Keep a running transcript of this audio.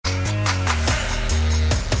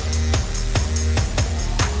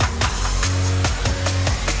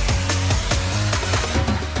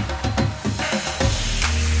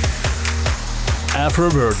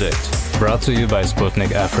Afro Verdict, brought to you by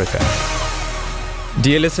Sputnik Africa.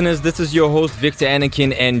 Dear listeners, this is your host Viktor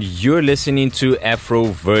Anokhin and you're listening to Afro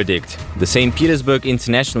Verdict. The St. Petersburg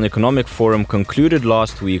International Economic Forum concluded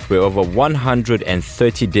last week where over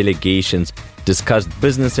 130 delegations discussed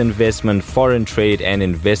business investment, foreign trade and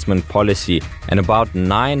investment policy, and about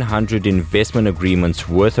 900 investment agreements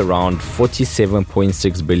worth around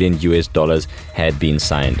 $47.6 billion had been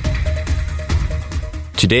signed.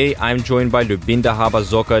 Today, I'm joined by Lubinda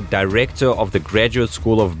Habazoka, Director of the Graduate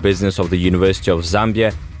School of Business of the University of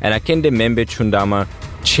Zambia, and Akende Membe Chundama,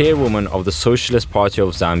 Chairwoman of the Socialist Party of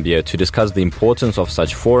Zambia, to discuss the importance of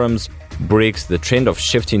such forums, BRICS, the trend of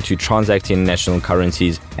shifting to transacting in national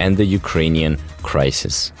currencies, and the Ukrainian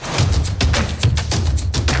crisis.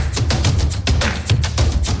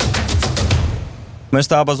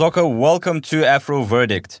 Mr. Habazoka, welcome to Afro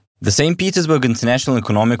Verdict. The St. Petersburg International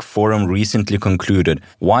Economic Forum recently concluded.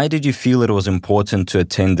 Why did you feel it was important to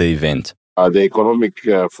attend the event? The Economic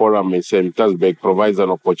Forum in St. Petersburg provides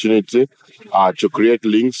an opportunity to create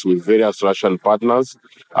links with various Russian partners,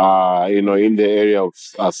 in the area of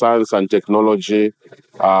science and technology,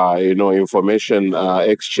 information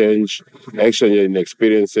exchange in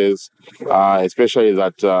experiences, especially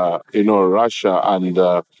that, Russia and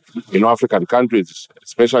African countries,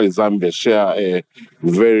 especially Zambia, share a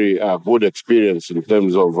very good experience in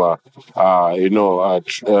terms of,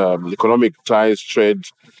 economic ties, trade.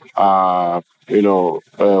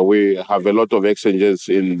 We have a lot of exchanges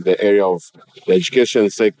in the area of the education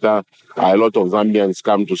sector. A lot of Zambians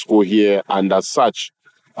come to school here, and as such,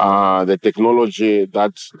 the technology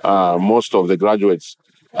that most of the graduates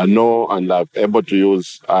know and are able to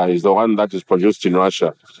use is the one that is produced in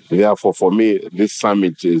Russia. Therefore, for me, this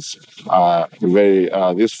summit is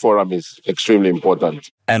this forum is extremely important.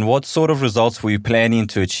 And what sort of results were you planning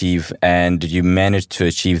to achieve, and did you manage to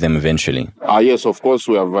achieve them eventually? Yes, of course,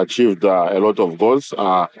 we have achieved a lot of goals.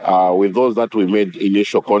 With those that we made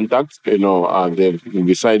initial contacts, they'll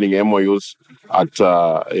be signing MOUs at,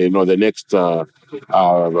 the next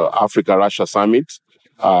Africa-Russia summit.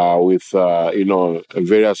 With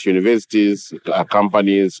various universities,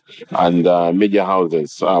 companies, and media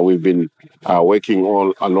houses. We've been working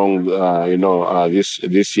all along,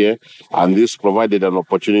 this year, and this provided an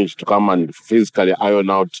opportunity to come and physically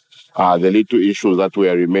iron out the little issues that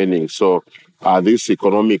were remaining. So this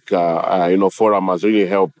economic, forum has really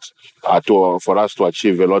helped for us to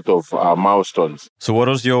achieve a lot of milestones. So what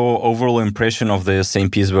was your overall impression of the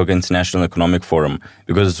St. Petersburg International Economic Forum?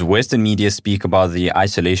 Because Western media speak about the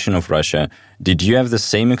isolation of Russia. Did you have the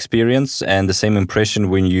same experience and the same impression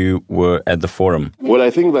when you were at the forum? Well, I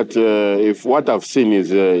think that if what I've seen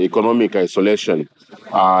is economic isolation,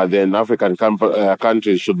 then African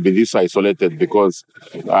countries should be this isolated, because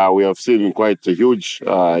we have seen quite a huge,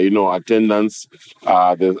 attendance.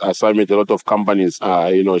 The summit, a lot of companies,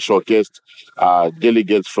 showcased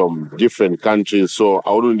delegates from different countries. So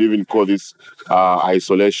I wouldn't even call this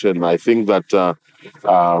isolation. I think that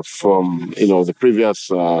from the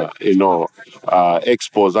previous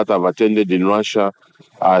expos that I've attended in Russia,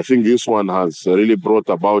 I think this one has really brought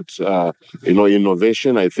about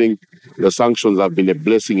innovation. I think the sanctions have been a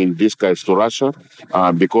blessing in disguise to Russia,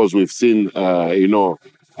 because we've seen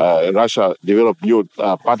Russia develop new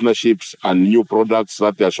partnerships and new products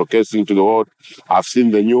that they are showcasing to the world. I've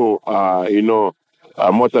seen the new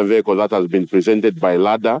motor vehicle that has been presented by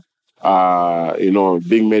Lada,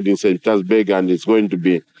 being made in St. Petersburg, and it's going to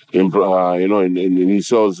be in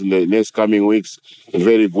sales in the next coming weeks. A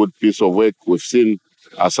very good piece of work. We've seen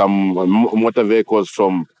some motor vehicles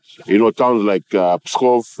from towns like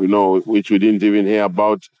Pskov, which we didn't even hear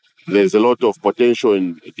about. There's a lot of potential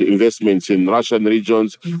in investments in Russian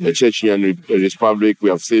regions, the Chechen Republic. We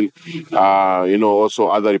have seen, also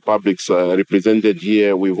other republics represented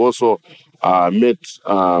here. We've also met,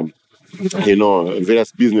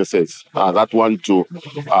 various businesses that want to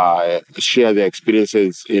share their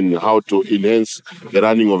experiences in how to enhance the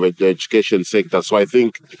running of the education sector. So I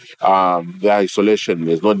think the isolation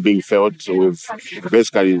is not being felt. We've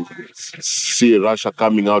basically see Russia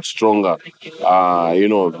coming out stronger,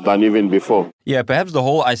 than even before. Yeah, perhaps the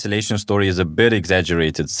whole isolation story is a bit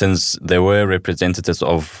exaggerated, since there were representatives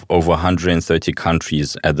of over 130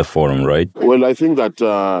 countries at the forum, right? Well, I think that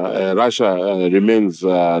Russia remains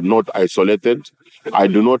not isolated. I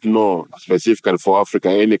do not know specifically for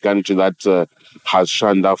Africa any country that has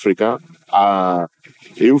shunned Africa.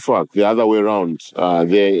 In fact, the other way around,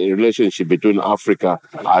 the relationship between Africa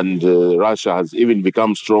and Russia has even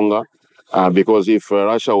become stronger. Because if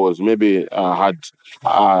Russia was maybe had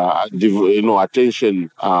attention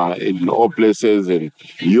in all places, in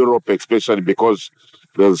Europe especially, because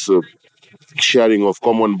there's sharing of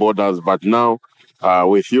common borders. But now,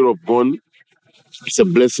 with Europe gone, it's a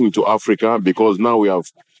blessing to Africa because now we have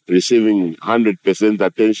receiving 100%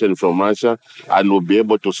 attention from Russia, and we'll be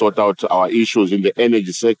able to sort out our issues in the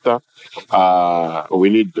energy sector. We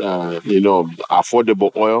need,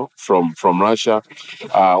 affordable oil from Russia.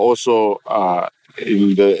 Also,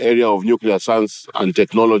 in the area of nuclear science and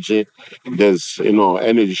technology, there's,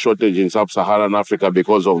 energy shortage in sub-Saharan Africa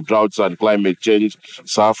because of droughts and climate change.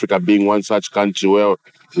 South Africa being one such country where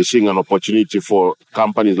we're seeing an opportunity for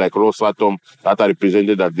companies like Rosatom that are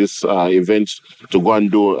represented at this event to go and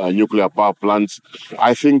do nuclear power plants.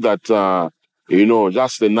 I think that,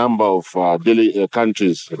 just the number of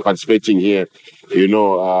countries participating here,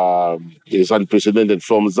 is unprecedented.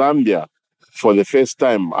 From Zambia, for the first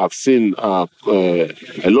time, I've seen a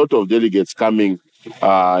lot of delegates coming,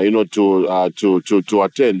 to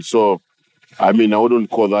attend. So, I wouldn't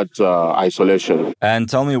call that isolation. And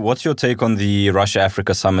tell me, what's your take on the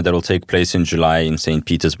Russia-Africa summit that will take place in July in St.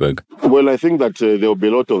 Petersburg? Well, I think that there will be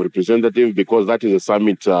a lot of representatives because that is a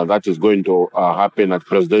summit that is going to happen at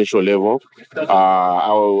presidential level.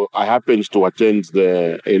 I happened to attend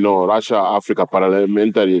the Russia-Africa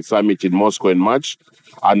Parliamentary Summit in Moscow in March,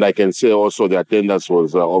 and I can say also the attendance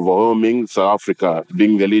was overwhelming. South Africa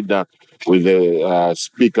being the leader, with the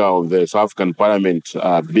Speaker of the South African Parliament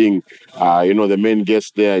being, the main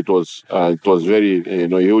guest there. It was very,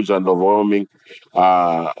 huge and overwhelming.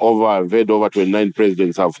 I've heard over 29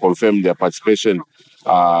 presidents have confirmed their participation,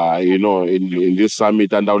 in this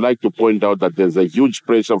summit. And I would like to point out that there's a huge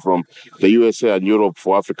pressure from the USA and Europe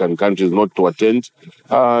for African countries not to attend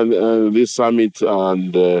this summit.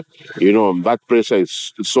 And, that pressure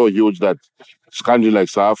is so huge that countries like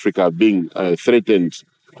South Africa being threatened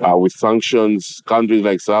with sanctions, countries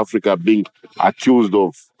like South Africa being accused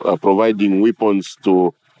of providing weapons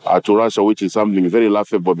to Russia, which is something very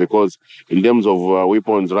laughable because in terms of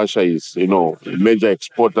weapons, Russia is, a major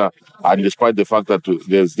exporter. And despite the fact that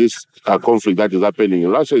there's this conflict that is happening,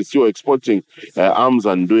 Russia is still exporting arms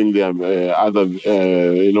and doing their other,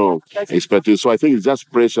 expertise. So I think it's just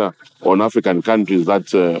pressure on African countries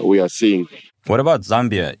that we are seeing. What about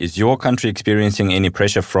Zambia? Is your country experiencing any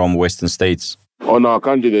pressure from Western states? On our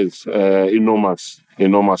country, there's enormous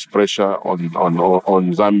pressure on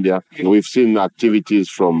Zambia. We've seen activities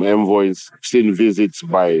from envoys, seen visits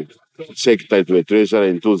by Secretary to the Treasury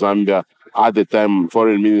into Zambia. At the time,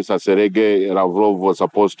 Foreign Minister Sergei Lavrov was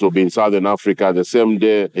supposed to be in Southern Africa. The same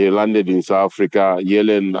day, he landed in South Africa.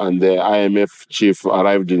 Yellen and the IMF chief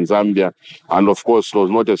arrived in Zambia. And of course, it was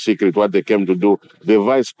not a secret what they came to do. The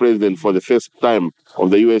vice president, for the first time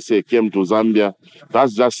of the USA, came to Zambia.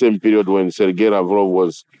 That's just the same period when Sergei Lavrov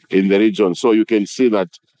was in the region. So you can see that,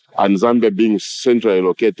 and Zambia being centrally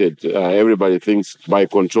located, everybody thinks by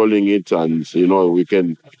controlling it and, we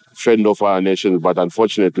can fend off our nations. But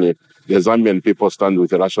unfortunately, the Zambian people stand with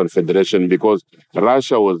the Russian Federation because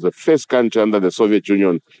Russia was the first country under the Soviet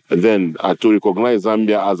Union then to recognize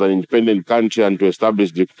Zambia as an independent country and to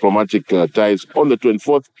establish diplomatic ties on the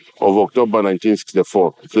 24th of October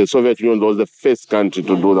 1964. So the Soviet Union was the first country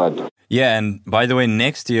to do that. Yeah, and by the way,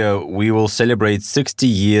 next year we will celebrate 60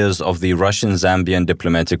 years of the Russian-Zambian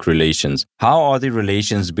diplomatic relations. How are the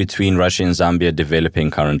relations between Russia and Zambia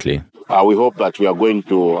developing currently? We hope that we are going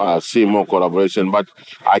to see more collaboration. But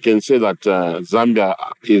I can say that Zambia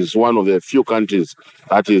is one of the few countries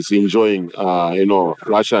that is enjoying,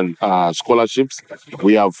 Russian scholarships.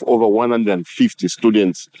 We have over 150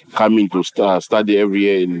 students coming to study every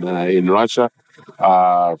year in Russia,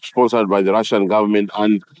 sponsored by the Russian government.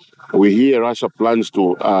 And we hear Russia plans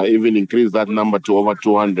to even increase that number to over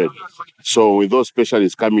 200. So with those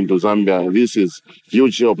specialists coming to Zambia, this is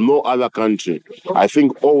huge help. No other country, I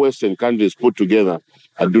think all Western countries put together,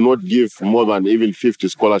 do not give more than even 50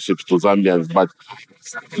 scholarships to Zambians, but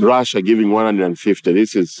Russia giving 150.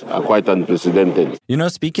 This is quite unprecedented.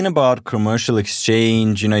 Speaking about commercial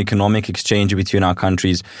exchange, economic exchange between our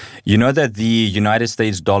countries, that the United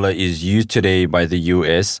States dollar is used today by the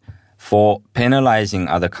US for penalizing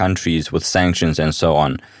other countries with sanctions and so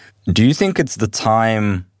on. Do you think it's the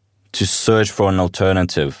time to search for an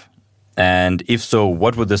alternative? And if so,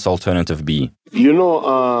 what would this alternative be?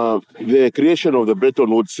 The creation of the Bretton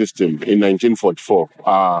Woods system in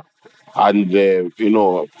 1944 and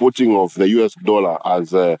the, putting of the US dollar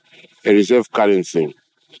as a reserve currency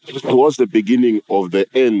was the beginning of the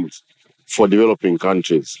end for developing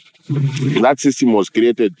countries. That system was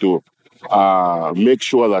created to make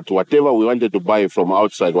sure that whatever we wanted to buy from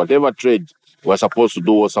outside, whatever trade we're supposed to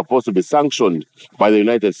do was supposed to be sanctioned by the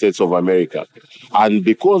United States of America. And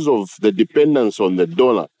because of the dependence on the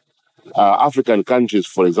dollar, African countries,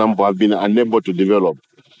 for example, have been unable to develop.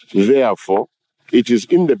 Therefore, it is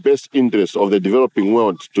in the best interest of the developing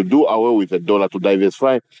world to do away with the dollar, to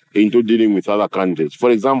diversify into dealing with other countries.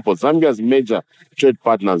 For example, Zambia's major trade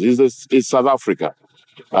partners is South Africa.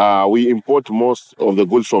 We import most of the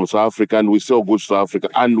goods from South Africa, and we sell goods to Africa,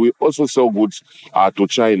 and we also sell goods to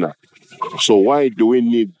China. So why do we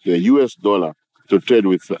need the US dollar to trade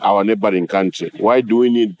with our neighboring country? Why do we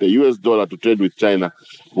need the US dollar to trade with China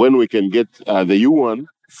when we can get the yuan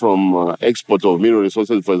from export of mineral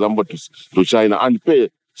resources, for example, to China, and pay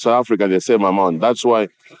South Africa the same amount? That's why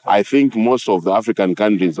I think most of the African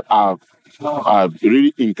countries are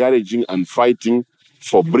really encouraging and fighting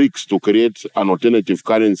for BRICS to create an alternative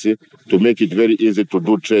currency to make it very easy to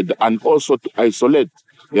do trade and also to isolate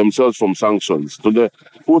themselves from sanctions.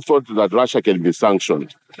 Who thought that Russia can be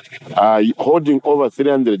sanctioned? Holding over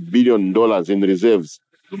 $300 billion in reserves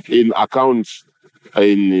in accounts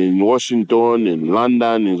in Washington, in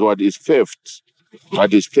London, is theft.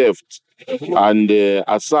 That is theft. And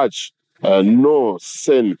as such, no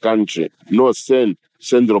sane country, no sane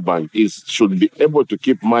central bank should be able to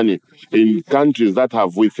keep money in countries that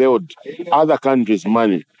have withheld other countries'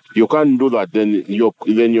 money. You can't do that. Then your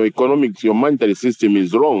monetary system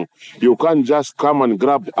is wrong. You can't just come and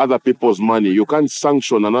grab other people's money. You can't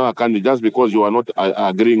sanction another country just because you are not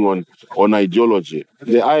agreeing on ideology.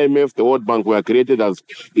 The IMF, the World Bank were created as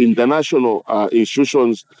international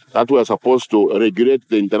institutions that were supposed to regulate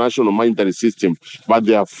the international monetary system, but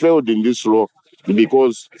they have failed in this role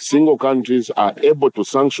because single countries are able to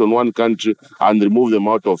sanction one country and remove them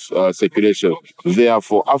out of circulation.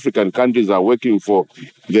 Therefore, African countries are working for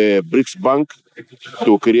the BRICS Bank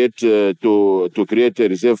to create a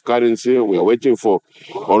reserve currency. We are waiting for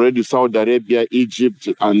already Saudi Arabia, Egypt,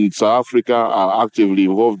 and South Africa are actively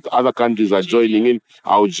involved. Other countries are joining in.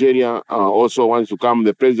 Algeria also wants to come.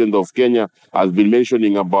 The president of Kenya has been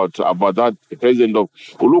mentioning about that.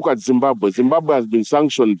 Look at Zimbabwe. Zimbabwe has been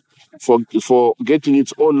sanctioned for getting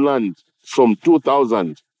its own land from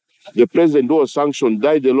 2000. The president who was sanctioned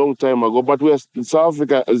died a long time ago, but South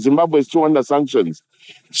Africa, Zimbabwe is still under sanctions.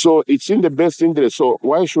 So it's in the best interest. So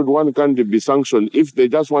why should one country be sanctioned if they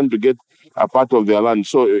just want to get a part of their land?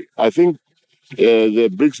 So I think the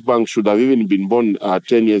BRICS Bank should have even been born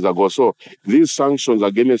 10 years ago. So these sanctions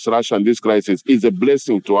against Russia and this crisis is a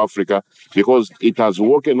blessing to Africa because it has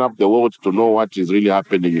woken up the world to know what is really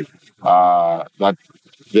happening. That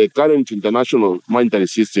the current international monetary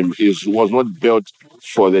system was not built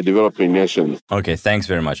for the developing nations. Okay, thanks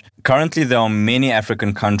very much. Currently, there are many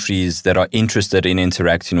African countries that are interested in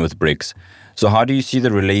interacting with BRICS. So how do you see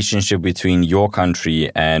the relationship between your country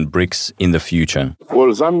and BRICS in the future? Well,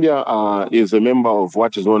 Zambia is a member of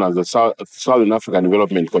what is known as the Southern African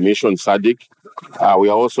Development Commission, SADC. We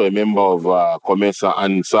are also a member of COMESA,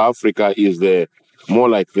 and South Africa is more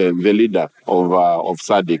like the leader of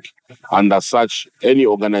SADC. And as such, any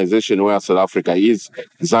organization where South Africa is,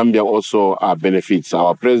 Zambia also benefits.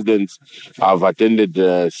 Our presidents have attended,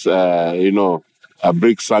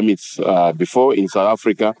 BRICS summits before in South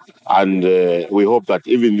Africa, and we hope that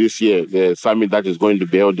even this year, the summit that is going to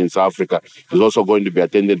be held in South Africa is also going to be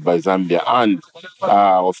attended by Zambia. And,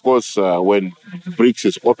 of course, when BRICS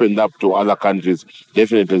is opened up to other countries,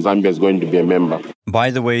 definitely Zambia is going to be a member.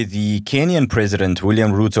 By the way, the Kenyan president,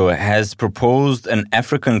 William Ruto, has proposed an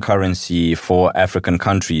African currency for African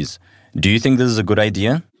countries. Do you think this is a good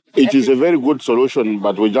idea? It is a very good solution,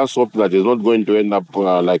 but we just hope that it's not going to end up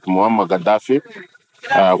like Muammar Gaddafi,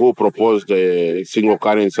 who proposed a single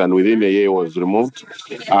currency and within a year was removed.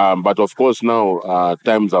 But of course now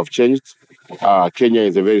times have changed. Kenya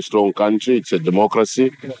is a very strong country. It's a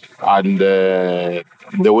democracy. And the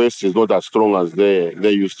West is not as strong as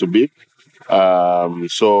they used to be.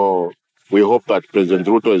 So we hope that President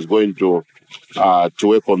Ruto is going to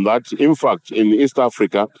work on that. In fact, in East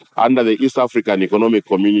Africa, under the East African Economic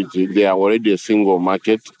Community, they are already a single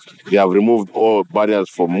market. They have removed all barriers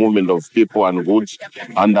for movement of people and goods.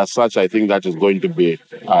 And as such, I think that is going to be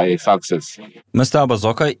a success. Mr.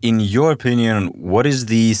 Abazoka, in your opinion, what is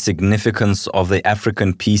the significance of the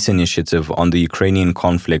African Peace Initiative on the Ukrainian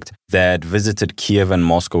conflict that visited Kiev and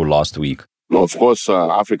Moscow last week? Of course,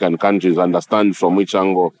 African countries understand from which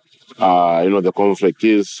angle the conflict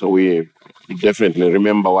is. We definitely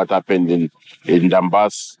remember what happened in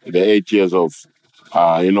Donbass, the 8 years of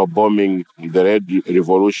bombing, the Red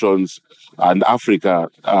Revolutions, and Africa,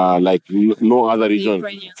 like no other region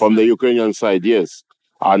from the Ukrainian side, yes.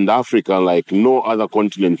 And Africa, like no other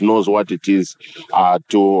continent, knows what it is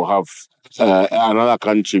to have another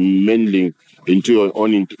country meddling into your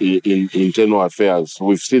own internal affairs.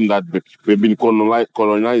 We've seen that. We've been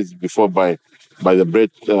colonized before by by the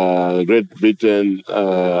Great Britain,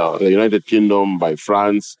 the United Kingdom, by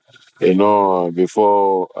France.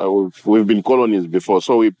 Before we've been colonies before,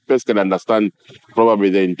 so we best can understand probably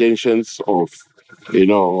the intentions of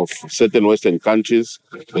certain Western countries,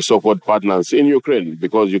 the so-called partners in Ukraine,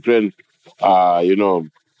 because Ukraine,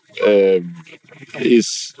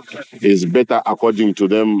 is better according to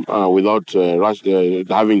them without Russia,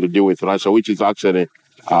 having to deal with Russia, which is actually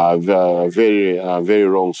very very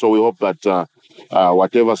wrong. So we hope that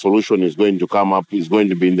whatever solution is going to come up is going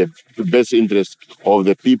to be in the best interest of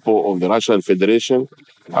the people of the Russian Federation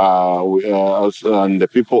and the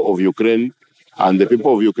people of Ukraine, and the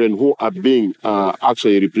people of Ukraine who are being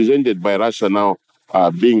actually represented by Russia now,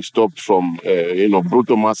 being stopped from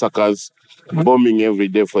brutal massacres, bombing every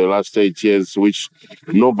day for the last 8 years, which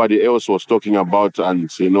nobody else was talking about. And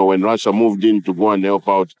when Russia moved in to go and help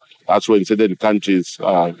out, that's when certain countries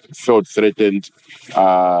felt threatened.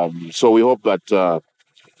 So we hope that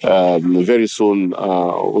very soon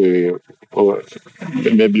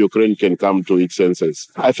maybe Ukraine can come to its senses.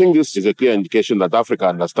 I think this is a clear indication that Africa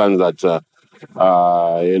understands that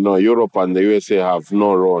Europe and the USA have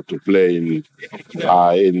no role to play in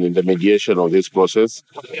the mediation of this process,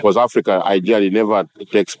 because Africa ideally never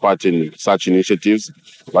takes part in such initiatives.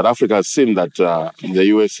 But Africa has seen that the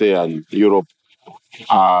USA and Europe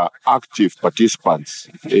are active participants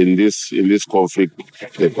in this conflict.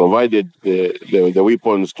 They provided the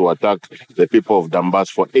weapons to attack the people of Donbass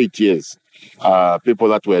for 8 years. People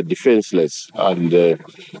that were defenseless, and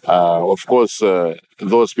of course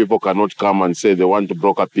those people cannot come and say they want to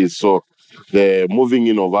broker peace. So the moving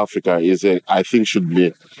in of Africa I think should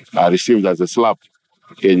be received as a slap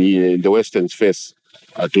in the Western's face,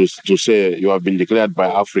 to say you have been declared by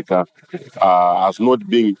Africa as not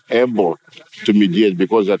being able to mediate,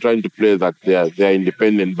 because they're trying to play that they are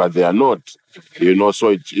independent, but they are not. So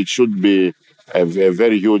it should be a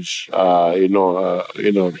very huge,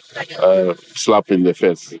 slap in the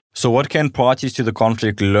face. So what can parties to the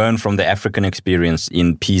conflict learn from the African experience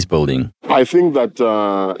in peace building? I think that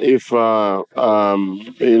if,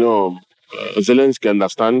 Zelensky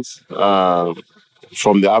understands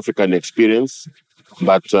from the African experience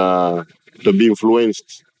that to be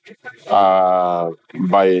influenced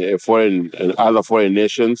by foreign and other foreign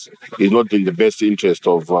nations is not in the best interest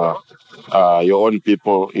of your own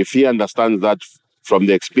people. If he understands that from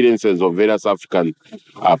the experiences of various African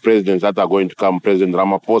presidents that are going to come, President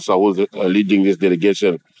Ramaphosa, who's leading this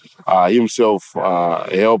delegation, himself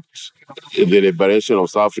helped the liberation of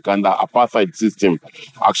South Africa under apartheid system,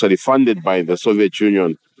 actually funded by the Soviet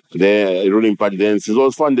Union. The ruling party, the ANC,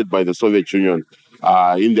 was funded by the Soviet Union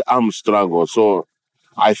in the armed struggle. So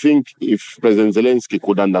I think if President Zelensky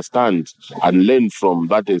could understand and learn from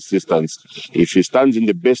that assistance, if he stands in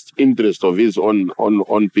the best interest of his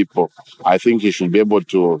own people, I think he should be able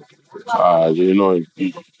to,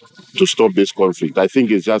 to stop this conflict. I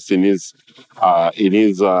think it's just in his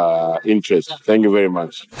interest. Thank you very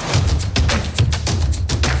much.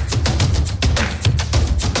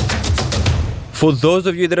 For those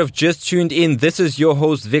of you that have just tuned in, this is your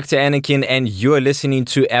host, Viktor Anokhin, and you're listening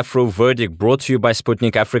to Afro Verdict, brought to you by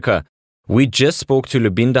Sputnik Africa. We just spoke to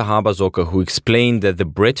Lubinda Habazoka, who explained that the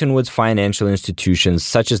Bretton Woods financial institutions,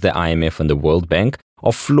 such as the IMF and the World Bank,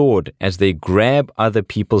 are flawed as they grab other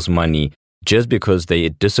people's money just because they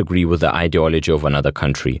disagree with the ideology of another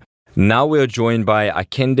country. Now we are joined by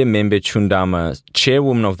Akende Membe Chundama,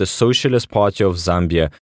 chairwoman of the Socialist Party of Zambia,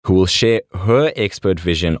 who will share her expert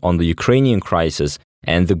vision on the Ukrainian crisis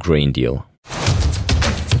and the grain deal.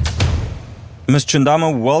 Ms.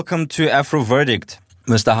 Chundama, welcome to Afro Verdict.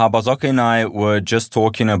 Mr. Habazoka and I were just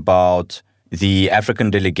talking about the African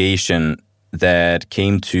delegation that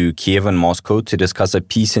came to Kiev and Moscow to discuss a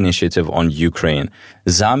peace initiative on Ukraine.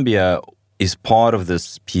 Zambia is part of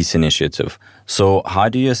this peace initiative. So how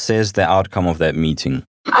do you assess the outcome of that meeting?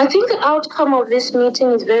 I think the outcome of this meeting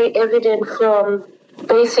is very evident from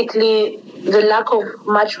basically the lack of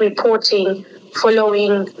much reporting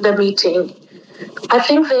following the meeting. I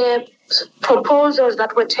think the proposals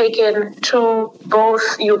that were taken to both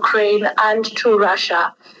Ukraine and to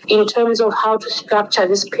Russia in terms of how to structure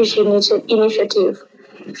this peace initiative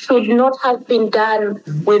should not have been done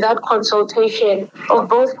without consultation of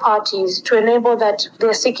both parties to enable that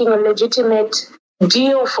they're seeking a legitimate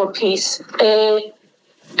deal for peace,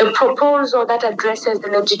 a proposal that addresses the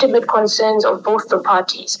legitimate concerns of both the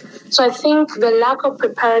parties. So I think the lack of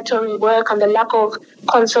preparatory work and the lack of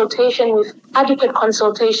adequate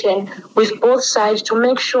consultation with both sides to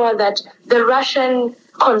make sure that the Russian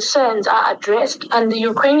concerns are addressed and the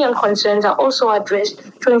Ukrainian concerns are also addressed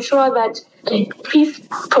to ensure that the peace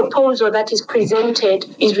proposal that is presented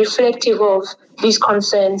is reflective of these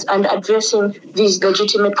concerns and addressing these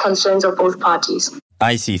legitimate concerns of both parties.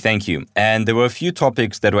 I see, thank you. And there were a few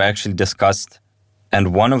topics that were actually discussed,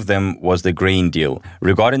 and one of them was the grain deal.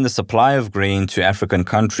 Regarding the supply of grain to African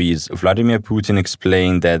countries, Vladimir Putin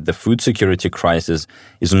explained that the food security crisis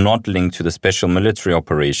is not linked to the special military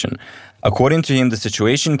operation. According to him, the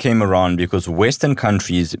situation came around because Western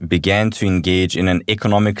countries began to engage in an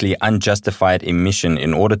economically unjustified emission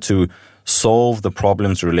in order to solve the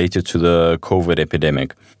problems related to the COVID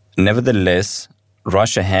epidemic. Nevertheless,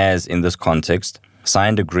 Russia has, in this context,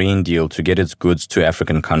 signed a grain deal to get its goods to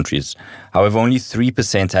African countries. However, only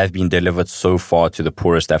 3% have been delivered so far to the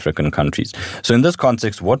poorest African countries. So in this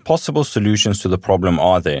context, what possible solutions to the problem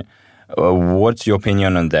are there? What's your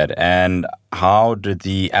opinion on that? And how did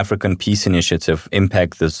the African Peace Initiative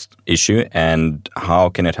impact this issue, and how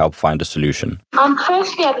can it help find a solution?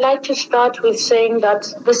 Firstly, I'd like to start with saying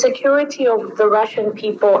that the security of the Russian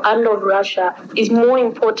people and of Russia is more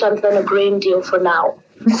important than a grain deal for now.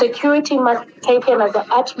 Security must be taken as the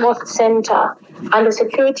utmost center, and the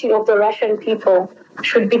security of the Russian people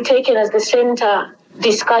should be taken as the center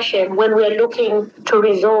discussion when we are looking to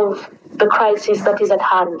resolve the crisis that is at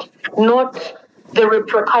hand, not the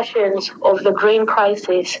repercussions of the grain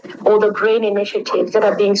crisis or the grain initiatives that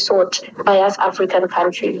are being sought by us African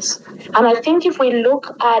countries. And I think if we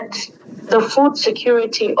look at the food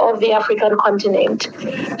security of the African continent,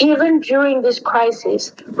 even during this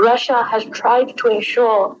crisis, Russia has tried to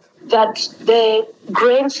ensure that the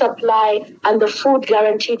grain supply and the food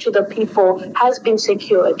guarantee to the people has been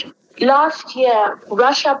secured. Last year,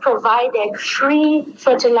 Russia provided free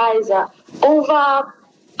fertilizer, over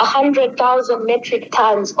 100,000 metric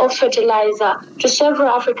tons of fertilizer to several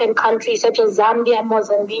African countries such as Zambia,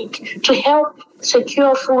 Mozambique, to help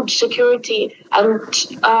secure food security and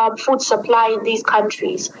food supply in these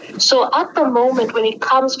countries. So at the moment, when it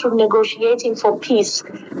comes to negotiating for peace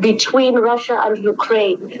between Russia and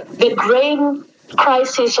Ukraine, the grain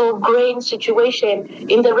crisis or grain situation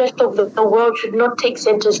in the rest of the world should not take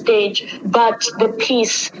center stage, but the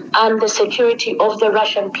peace and the security of the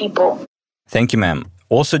Russian people. Thank you, ma'am.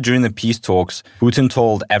 Also, during the peace talks, Putin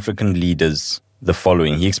told African leaders the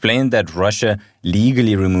following. He explained that Russia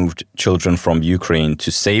legally removed children from Ukraine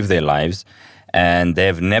to save their lives, and they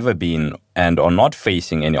have never been and are not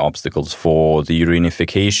facing any obstacles for the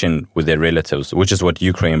reunification with their relatives, which is what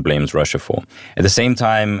Ukraine blames Russia for. At the same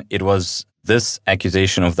time, it was this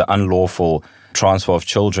accusation of the unlawful transfer of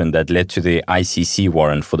children that led to the ICC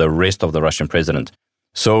warrant for the arrest of the Russian president.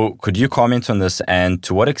 So could you comment on this, and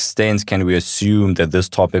to what extent can we assume that this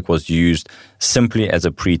topic was used simply as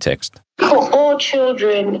a pretext? For all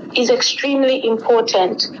children is extremely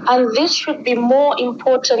important, and this should be more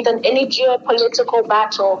important than any geopolitical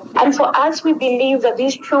battle. And for us, we believe that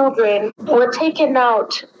these children were taken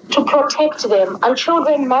out to protect them, and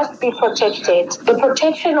children must be protected. The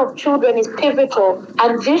protection of children is pivotal,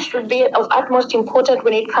 and this should be of utmost importance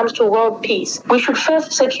when it comes to world peace. We should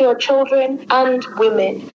first secure children and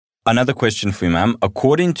women. Another question for you, ma'am.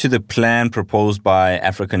 According to the plan proposed by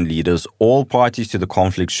African leaders, all parties to the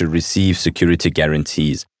conflict should receive security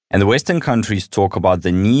guarantees. And the Western countries talk about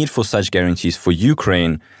the need for such guarantees for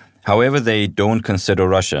Ukraine. However, they don't consider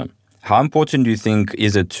Russia. How important do you think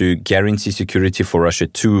is it to guarantee security for Russia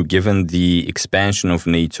too, given the expansion of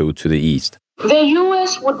NATO to the east? The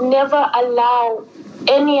US would never allow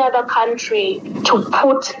any other country to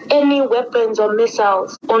put any weapons or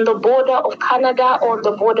missiles on the border of Canada or on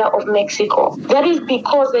the border of Mexico. That is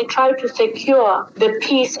because they try to secure the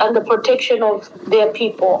peace and the protection of their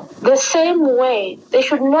people. The same way, they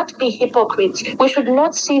should not be hypocrites. We should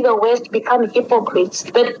not see the West become hypocrites,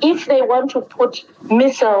 that if they want to put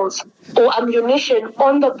missiles or ammunition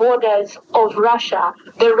on the borders of Russia,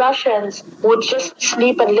 the Russians would just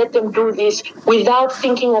sleep and let them do this without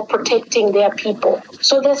thinking of protecting their people.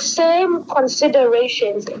 So the same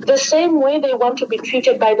considerations, the same way they want to be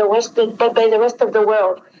treated by the West, by the rest of the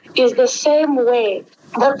world, is the same way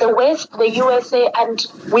that the West, the USA, and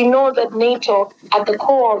we know that NATO, at the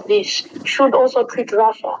core of this, should also treat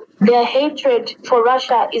Russia. Their hatred for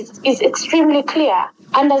Russia is extremely clear.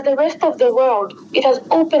 And as the rest of the world, it has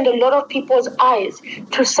opened a lot of people's eyes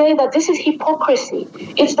to say that this is hypocrisy.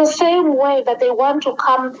 It's the same way that they want to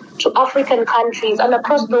come to African countries and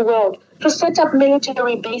across the world to set up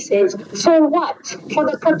military bases. For what? For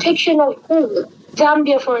the protection of who?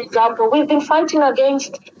 Zambia, for example, we've been fighting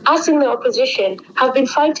against, us in the opposition, have been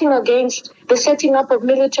fighting against the setting up of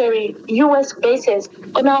military US bases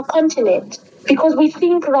on our continent, because we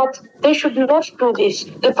think that they should not do this.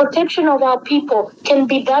 The protection of our people can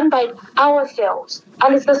be done by ourselves.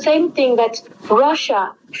 And it's the same thing that Russia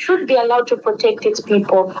should be allowed to protect its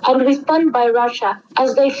people. And we stand by Russia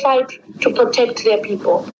as they fight to protect their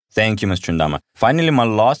people. Thank you, Ms. Chundama. Finally, my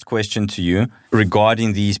last question to you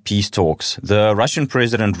regarding these peace talks. The Russian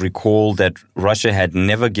president recalled that Russia had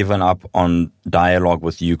never given up on dialogue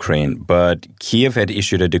with Ukraine, but Kiev had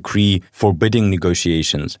issued a decree forbidding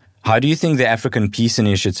negotiations. How do you think the African Peace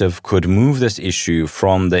Initiative could move this issue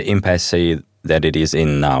from the impasse that it is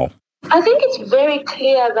in now? I think it's very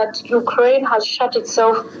clear that Ukraine has shut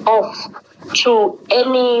itself off to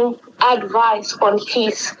any advice on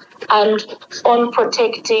peace and on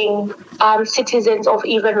protecting citizens of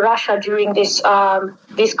even Russia during this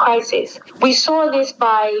crisis. We saw this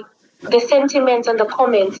by the sentiments and the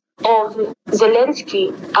comments of Zelensky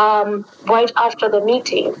right after the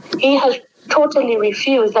meeting. He has totally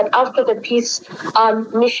refused that after the peace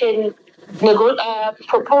mission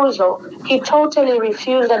proposal. He totally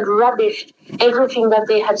refused and rubbished everything that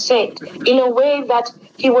they had said in a way that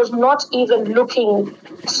he was not even looking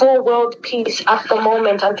for world peace at the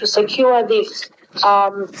moment and to secure this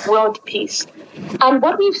world peace. And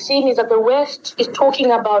what we've seen is that the West is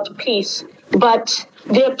talking about peace, but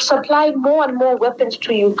they're supplying more and more weapons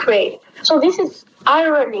to Ukraine. So this is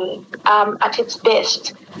irony at its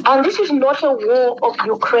best. And this is not a war of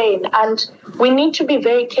Ukraine. And we need to be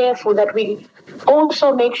very careful that we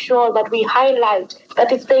also make sure that we highlight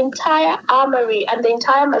that it's the entire armory and the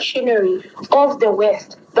entire machinery of the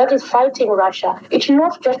West that is fighting Russia. It's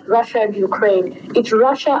not just Russia and Ukraine. It's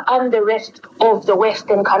Russia and the rest of the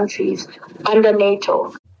Western countries under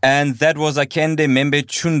NATO. And that was Akende Membe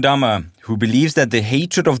Chundama, who believes that the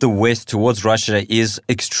hatred of the West towards Russia is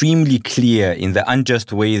extremely clear in the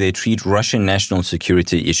unjust way they treat Russian national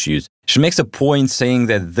security issues. She makes a point saying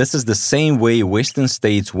that this is the same way Western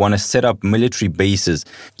states want to set up military bases,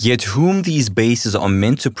 yet whom these bases are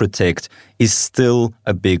meant to protect is still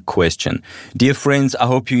a big question. Dear friends, I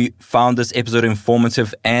hope you found this episode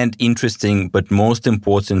informative and interesting, but most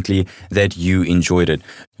importantly, that you enjoyed it.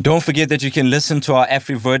 Don't forget that you can listen to our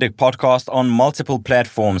AfriVerdict podcast on multiple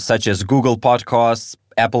platforms such as Google Podcasts,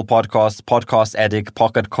 Apple Podcasts, Podcast Addict,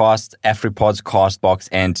 Pocket Cast, AfriPods, Castbox,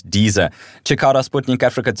 and Deezer. Check out our Sputnik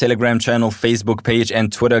Africa Telegram channel, Facebook page,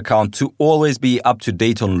 and Twitter account to always be up to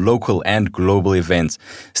date on local and global events.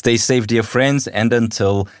 Stay safe, dear friends, and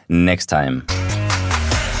until next time.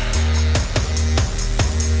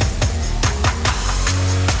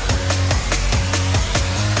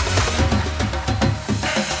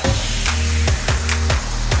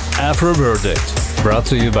 AfriVerdict, brought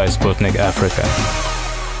to you by Sputnik Africa.